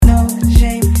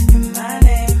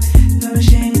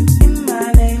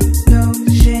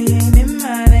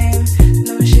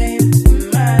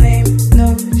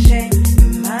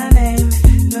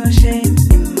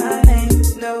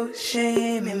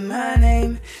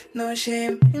No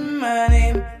shame in my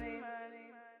name.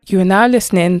 You are now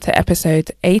listening to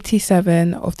episode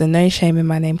 87 of the No Shame in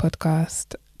My Name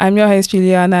podcast. I'm your host,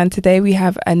 Juliana, and today we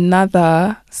have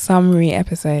another summary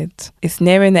episode. It's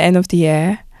nearing the end of the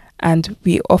year, and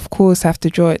we of course have to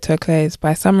draw it to a close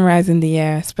by summarising the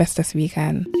year as best as we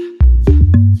can.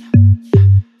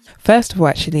 First of all,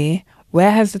 actually,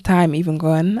 where has the time even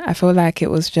gone? I feel like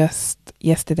it was just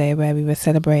yesterday where we were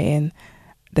celebrating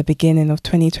the beginning of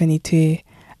 2022,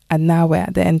 and now we're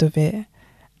at the end of it.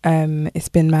 It's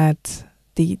been mad.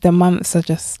 The months are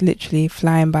just literally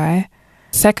flying by.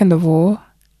 Second of all,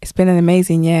 it's been an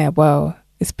amazing year. Well,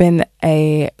 it's been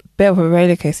a bit of a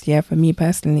rollercoaster year for me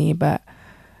personally, but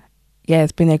yeah,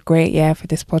 it's been a great year for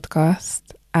this podcast,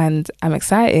 and I'm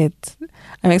excited.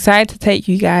 I'm excited to take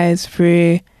you guys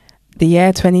through the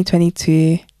year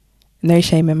 2022. No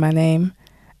shame in my name.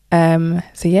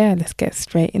 So yeah, let's get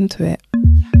straight into it.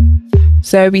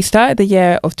 So we started the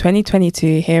year of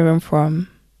 2022 hearing from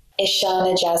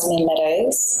Ishana Jasmine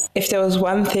Meadows. If there was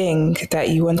one thing that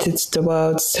you wanted the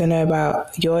world to know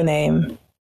about your name,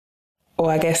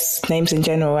 or I guess names in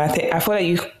general, I feel like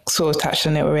you sort of touched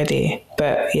on it already,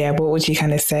 but yeah, what would you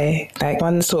kind of say? Like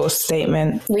one sort of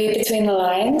statement. Read between the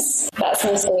lines. That's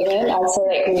my statement. I'd say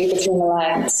like read between the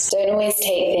lines. Don't always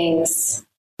take things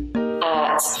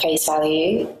at face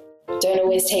value. Don't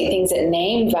always take things at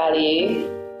name value,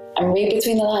 and read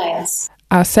between the lines.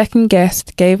 Our second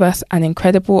guest gave us an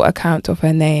incredible account of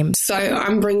her name. So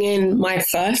I'm bringing my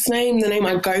first name, the name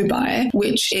I go by,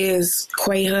 which is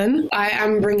Quayhan. I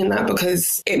am bringing that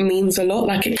because it means a lot,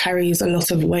 like it carries a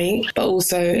lot of weight, but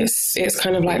also it's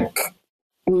kind of like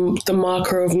the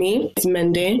marker of me. It's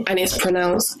Mende, and it's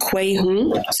pronounced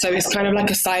Quayhan, so it's kind of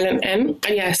like a silent N.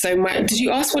 And yeah, so did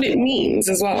you ask what it means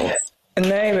as well? No,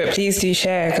 but please do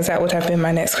share, because that would have been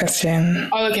my next question.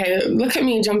 Oh, okay. Look at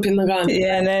me jumping the gun.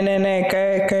 Yeah,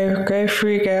 no. Go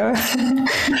through, girl.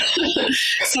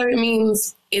 So it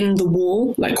means in the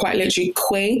wall, like quite literally.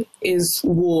 Quay is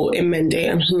wall in Mende,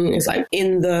 and is like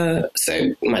in the.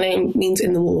 So my name means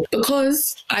in the wall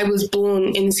because I was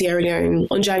born in Sierra Leone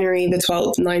on January the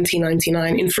 12th,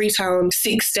 1999, in Freetown,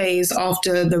 6 days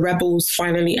after the rebels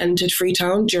finally entered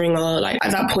Freetown. During our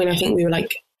at that point, I think we were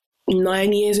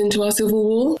 9 years into our civil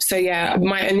war. So yeah,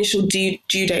 my initial due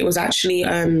date was actually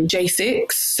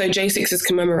J6. So J6 is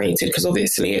commemorated because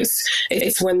obviously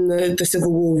it's when the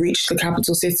civil war reached the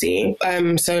capital city.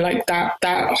 So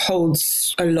that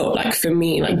holds a lot for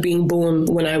me, being born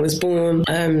when I was born,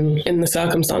 in the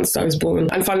circumstances I was born.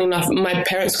 And funny enough, my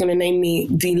parents were going to name me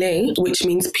Dile, which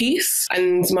means peace.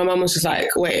 And my mum was just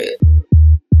like, wait.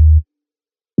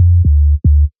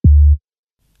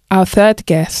 Our third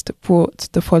guest brought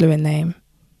the following name.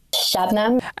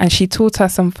 Shabnam. And she taught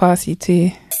us some Farsi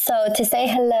too. So to say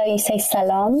hello, you say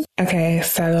salam. Okay,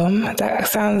 salam. That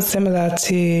sounds similar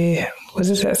to... What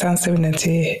does that sound similar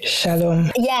to?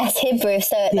 Shalom. Yes, Hebrew.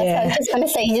 So that's what I was just going to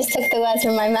say. You just took the words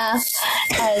from my mouth,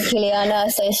 Juliana.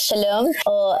 So shalom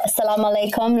or salam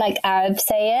alaikum, like Arabs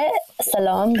say it.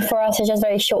 Salam. For us, it's just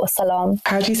very short salam.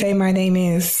 How do you say my name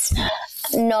is?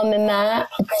 Nomima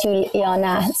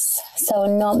Julianas. So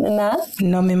Nomima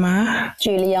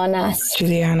Julianas.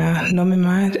 Juliana.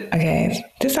 Nomima. Okay.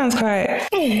 This sounds quite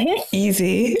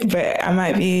easy, but I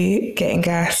might be getting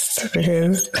gassed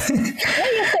because...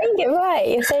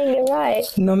 You're saying it right.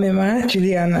 Nomima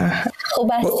Juliana.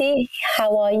 Hubasti,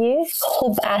 how are you?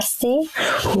 Hubasti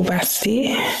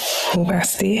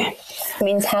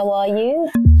means how are you?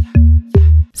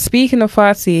 Speaking of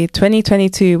Farsi,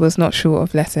 2022 was not short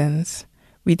of lessons.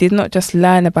 We did not just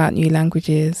learn about new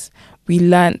languages, we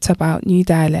learnt about new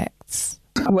dialects.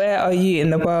 Where are you in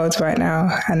the world right now?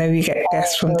 I know we get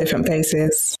guests from different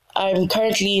places. I'm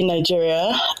currently in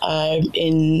Nigeria. I'm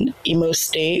in Imo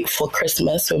State for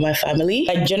Christmas with my family.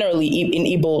 Generally in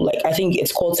Igbo, I think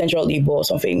it's called Central Igbo or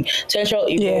something. Central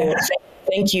Igbo, yeah.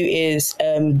 Thank you is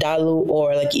Dalu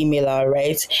or Imela,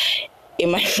 right?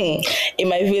 In my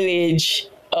village,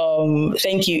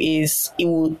 thank you is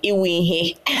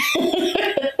Iwinhe.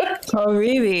 Oh,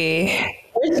 really?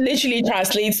 Which literally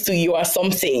translates to you are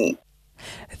something.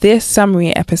 This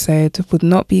summary episode would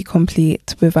not be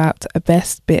complete without a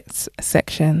best bits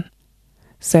section.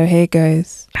 So here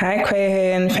goes. Hi,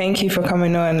 Quayhan. Thank you for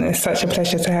coming on. It's such a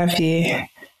pleasure to have you.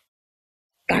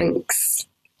 Thanks.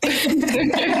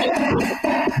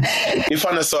 If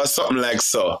I saw something like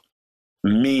so,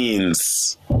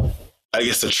 means, I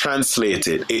guess to translate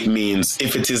it, it means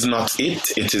if it is not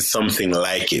it, it is something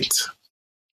like it.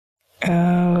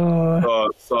 Oh. So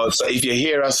So if you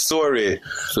hear a story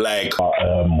like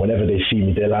whenever they see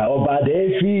me, they're like, "Oh,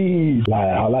 Badefi!" Like,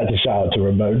 I like to shout out to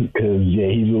Ramon because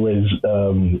he's always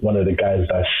one of the guys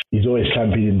he's always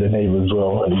championing the name as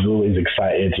well, and he's always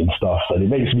excited and stuff. And it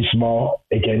makes me smile.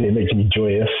 Again, it makes me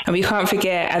joyous. And we can't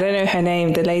forget, I don't know her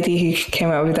name, the lady who came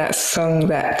up with that song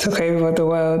that took over the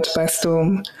world by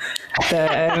storm.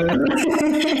 I'm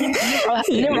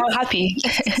happy.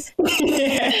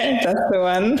 Yeah, that's the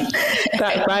one.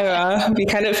 That banger. We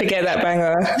cannot forget that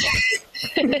banger.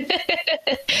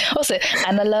 Also,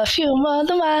 and I love you more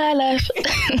than my life.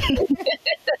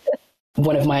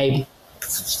 One of my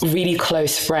really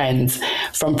close friends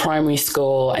from primary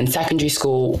school and secondary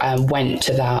school went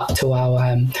to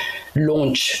our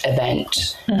launch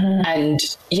event. And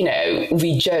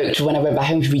we joked when I went back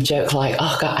home, we joked like,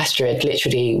 oh God, Astrid,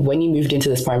 literally when you moved into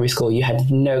this primary school you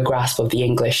had no grasp of the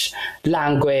English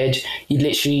language. You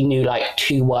literally knew like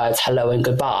 2 words, hello and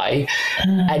goodbye,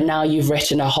 and now you've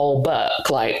written a whole book.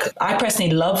 Like, I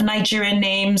personally love Nigerian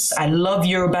names, I love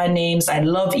Yoruba names, I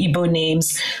love Igbo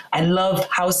names, I love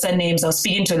Hausa names. I was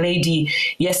speaking to a lady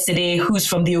yesterday who's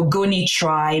from the Ogoni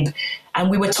tribe, and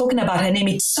we were talking about her name.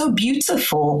 It's so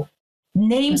beautiful.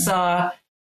 Names are,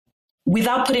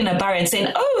 without putting a barrier and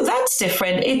saying, oh, that's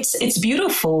different, it's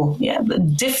beautiful. Yeah,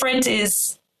 different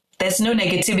is, there's no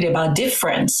negativity about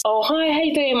difference. Oh, hi, how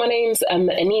you doing? My name's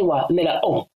Aniwa. And they're like,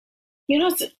 oh,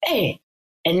 hey,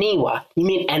 Aniwa, you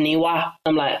mean Aniwa?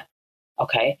 I'm like,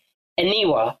 okay.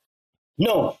 Aniwa?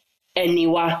 No,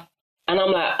 Aniwa. And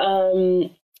I'm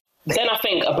like, then I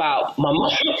think about my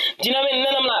mom. Do you know what I mean? And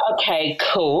then I'm like, okay,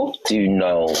 cool. Do you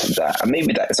know that? And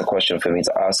maybe that is a question for me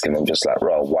to ask him. I'm just like,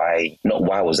 Ro, why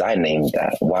was I named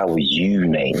that? Why were you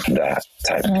named that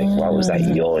type of thing? Why was that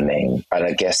your name? And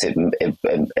I guess it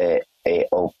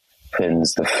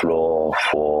opens the floor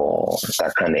for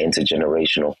that kind of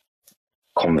intergenerational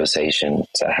conversation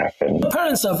to happen.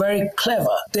 Parents are very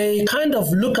clever. They kind of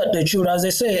look at their children. As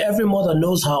they say, every mother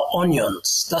knows her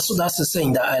onions. That's the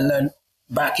saying that I learned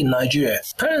back in Nigeria.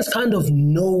 Parents kind of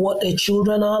know what their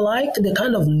children are like. They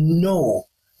kind of know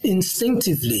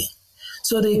instinctively.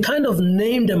 So they kind of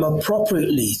name them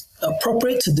appropriately,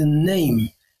 appropriate to the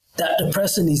name that the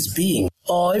person is being.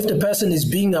 Or if the person is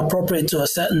being appropriate to a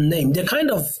certain name, they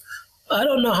kind of, I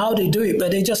don't know how they do it,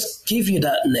 but they just give you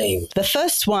that name. The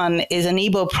first one is an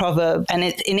Igbo proverb, and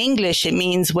in English it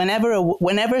means whenever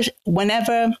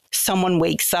someone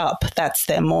wakes up, that's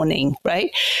their morning,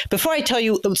 right? Before I tell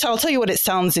you, so I'll tell you what it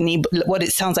sounds like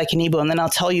in Igbo, and then I'll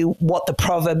tell you what the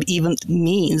proverb even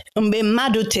means. Mgbe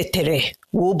mmadụ tetere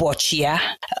ụbọchị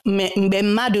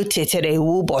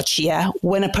ya.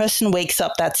 When a person wakes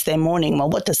up, that's their morning. Well,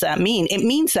 what does that mean? It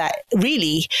means that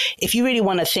really, if you really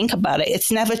want to think about it,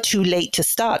 it's never too late to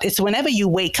start. It's whenever you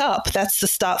wake up, that's the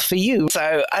start for you.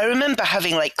 So I remember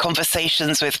having like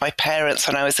conversations with my parents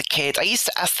when I was a kid. I used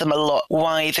to ask them a lot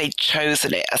why they'd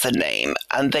chosen it as a name,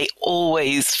 and they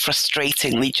always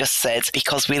frustratingly just said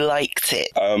because we liked it.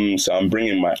 So I'm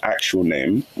bringing my actual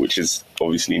name, which is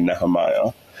obviously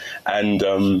Nehemiah. And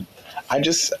I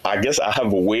guess I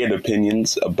have weird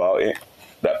opinions about it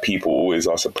that people always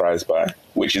are surprised by,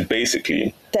 which is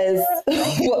basically... There's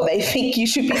what they think you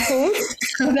should be called.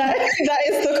 that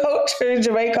is the culture in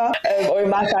Jamaica, or in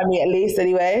my family at least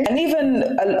anyway. And even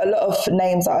a lot of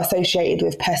names are associated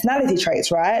with personality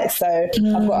traits, right? So I've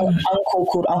got an uncle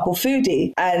called Uncle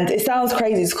Foodie, and it sounds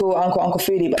crazy to call Uncle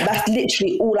Foodie, but that's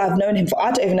literally all I've known him for.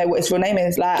 I don't even know what his real name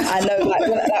is. Like, I know,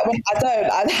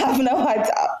 I have no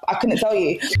idea. I couldn't tell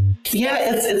you. Yeah,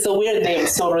 it's a weird name.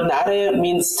 So Runare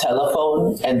means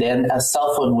telephone, and then a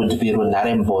cell phone would be Runare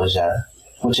Mboja,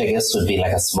 which I guess would be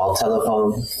like a small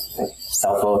telephone,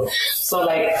 cell phone. So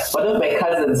like one of my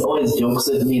cousins always jokes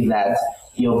with me that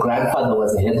your grandfather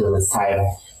was ahead of his time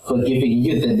for giving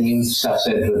you the names Shasha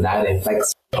and Runare. Like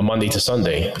a Monday to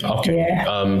Sunday. Okay.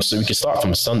 Yeah. So we can start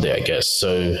from Sunday, I guess.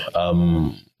 So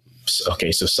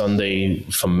so Sunday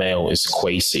for male is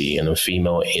Kwesi, and then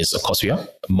female is Akosua.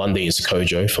 Monday is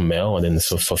Kojo for male, and then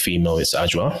for female it's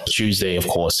Ajwa. Tuesday, of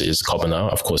course, is Kobana.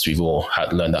 Of course, we've all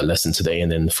learned that lesson today.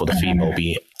 And then for the female,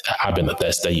 be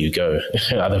Abinadest. There you go.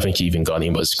 I don't think you even got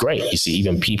him, but it's great. You see,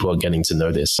 even people are getting to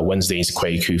know this. Wednesday is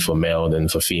Kweku for male, then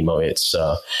for female it's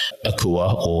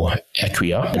Akua or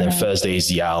Equia. And then Thursday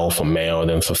is Yao for male, and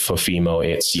then for female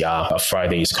it's Ya.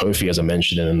 Friday is Kofi, as I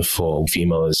mentioned, and then for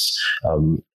female is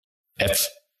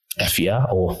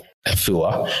Efia or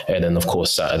Efua, and then of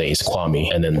course Saturday is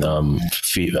Kwame, and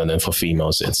then for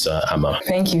females it's Amma.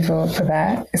 Thank you for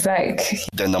that. It's like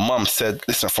then the mom said,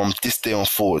 listen, from this day on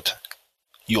forward,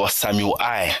 you are Samuel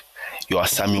I. you are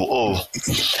Samuel O.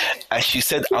 And she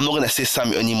said, I'm not going to say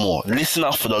Samuel anymore. Listen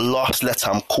out for the last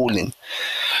letter I'm calling.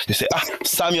 You say,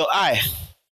 Samuel I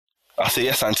say,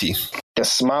 yes, auntie. The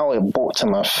smile it brought to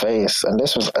my face, and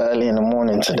this was early in the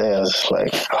morning today. I was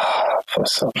like, it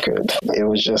feels so good. It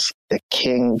was just, the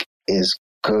king is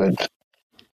good.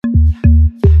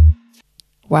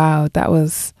 Wow, that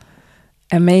was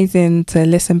amazing to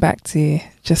listen back to.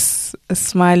 Just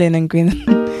smiling and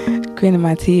grinning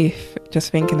my teeth,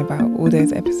 just thinking about all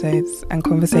those episodes and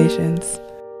conversations.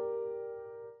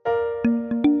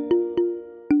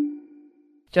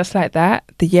 Just like that,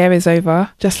 the year is over.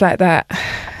 Just like that,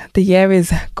 the year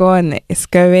is gone. It's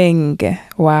going.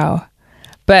 Wow.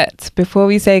 But before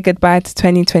we say goodbye to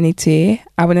 2022,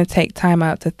 I want to take time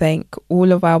out to thank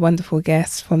all of our wonderful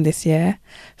guests from this year.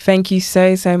 Thank you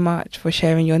so, so much for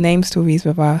sharing your name stories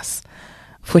with us,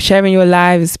 for sharing your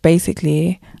lives,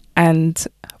 basically, and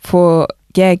for,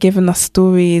 giving us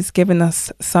stories, giving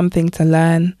us something to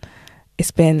learn.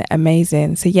 It's been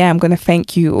amazing. So, I'm going to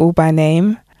thank you all by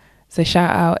name. So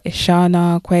shout out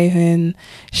Ishana, Kwehun,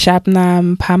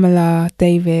 Shabnam, Pamela,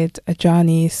 David,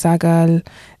 Ajani, Sagal,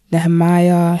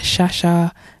 Nehemiah,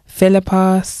 Shasha,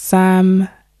 Philippa, Sam,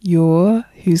 Yor,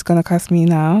 who's going to cuss me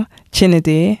now,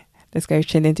 Chinadu, let's go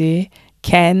Chinadu,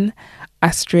 Ken,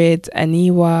 Astrid,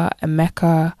 Aniwa,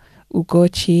 Emeka,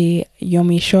 Ugochi,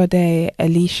 Yomi Shode,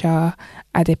 Alicia,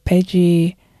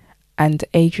 Adepeji, and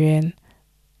Adrian.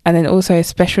 And then also a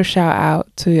special shout out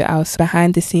to our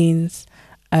behind the scenes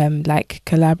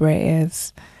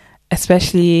collaborators,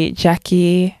 especially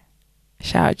Jackie.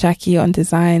 Shout out Jackie on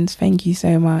designs, thank you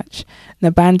so much.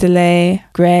 Nabandele,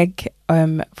 Greg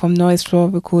from Noise Floor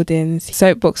Recordings,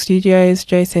 Soapbox Studios,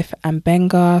 Joseph and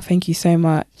Benga, thank you so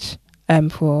much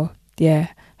for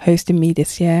hosting me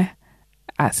this year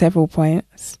at several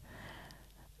points.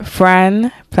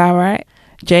 Fran Plowright,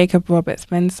 Jacob Robert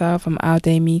Spencer from Our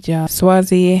Day Media,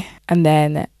 Swazi, and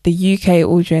then the UK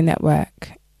Audio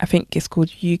Network. I think it's called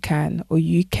UCAN or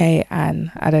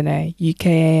UKAN, I don't know,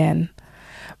 UKAN.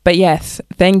 But yes,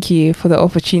 thank you for the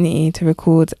opportunity to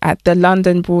record at the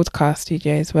London Broadcast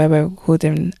Studios where we're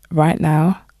recording right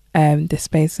now. This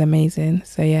space is amazing.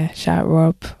 So shout out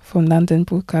Rob from London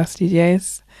Broadcast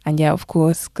Studios. And of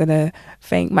course, gonna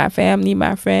thank my family,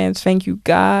 my friends. Thank you,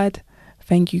 God.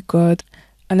 Thank you, God.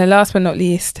 And the last but not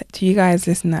least, to you guys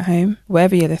listening at home,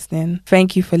 wherever you're listening,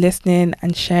 thank you for listening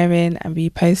and sharing and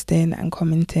reposting and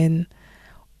commenting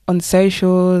on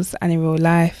socials and in real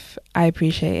life. I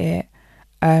appreciate it.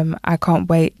 I can't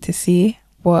wait to see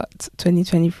what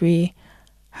 2023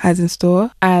 has in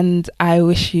store. And I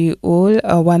wish you all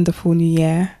a wonderful new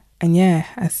year. And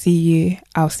I'll see you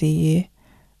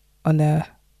on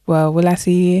will I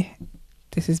see you?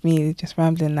 This is me just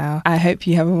rambling now. I hope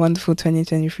you have a wonderful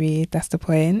 2023. That's the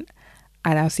point.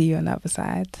 And I'll see you on the other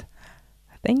side.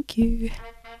 Thank you.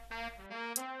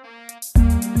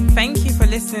 Thank you for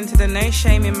listening to the No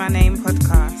Shame in My Name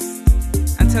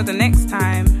podcast. Until the next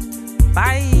time,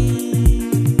 bye.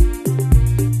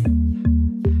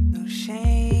 No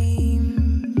shame,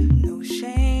 no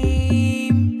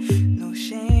shame, no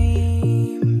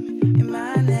shame in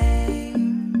my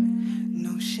name.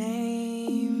 No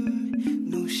shame,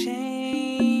 no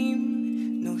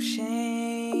shame, no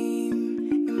shame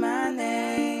in my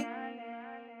name.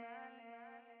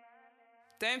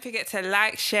 Don't forget to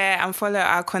like, share, and follow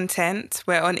our content.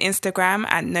 We're on Instagram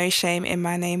at No Shame in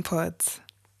My Name Pods.